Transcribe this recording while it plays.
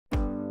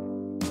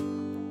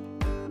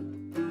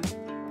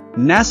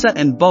NASA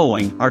and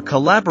Boeing are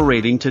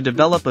collaborating to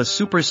develop a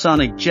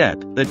supersonic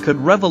jet that could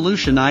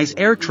revolutionize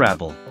air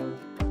travel.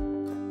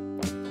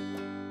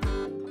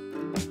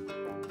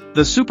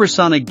 The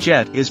supersonic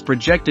jet is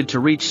projected to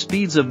reach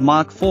speeds of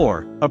Mach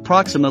 4,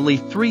 approximately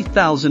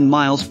 3,000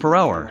 miles per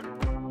hour.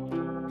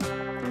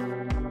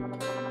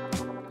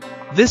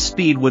 This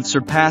speed would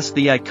surpass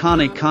the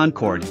iconic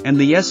Concorde and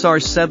the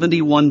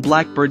SR-71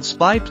 Blackbird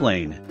spy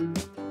plane.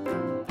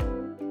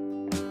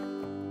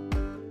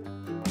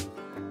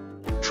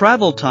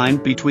 Travel time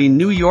between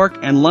New York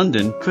and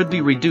London could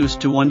be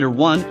reduced to under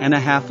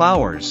 1.5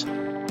 hours.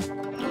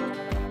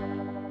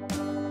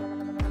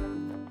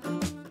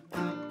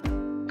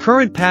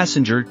 Current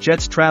passenger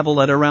jets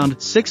travel at around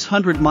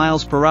 600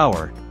 miles per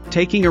hour,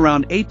 taking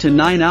around 8 to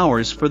 9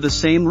 hours for the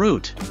same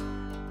route.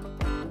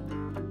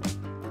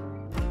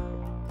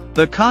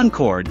 The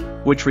Concorde,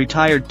 which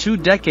retired 2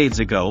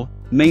 decades ago,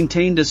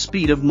 maintained a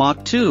speed of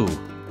Mach 2,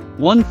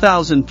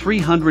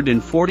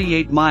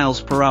 1,348 miles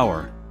per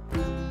hour.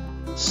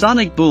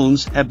 Sonic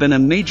booms have been a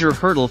major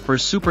hurdle for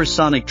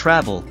supersonic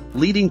travel,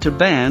 leading to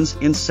bans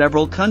in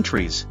several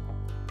countries.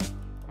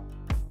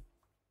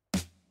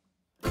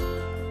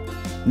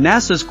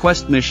 NASA's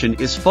Quest mission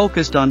is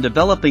focused on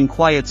developing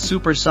quiet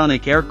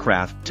supersonic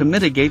aircraft to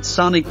mitigate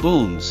sonic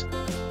booms.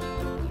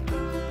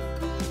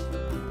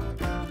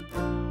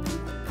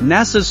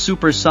 NASA's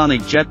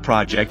supersonic jet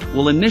project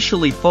will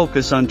initially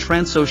focus on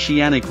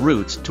transoceanic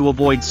routes to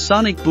avoid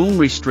sonic boom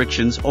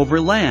restrictions over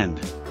land.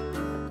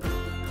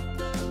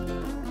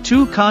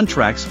 2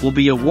 contracts will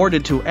be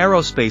awarded to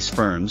aerospace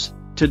firms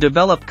to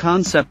develop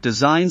concept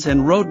designs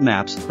and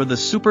roadmaps for the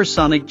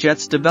supersonic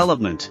jet's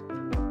development.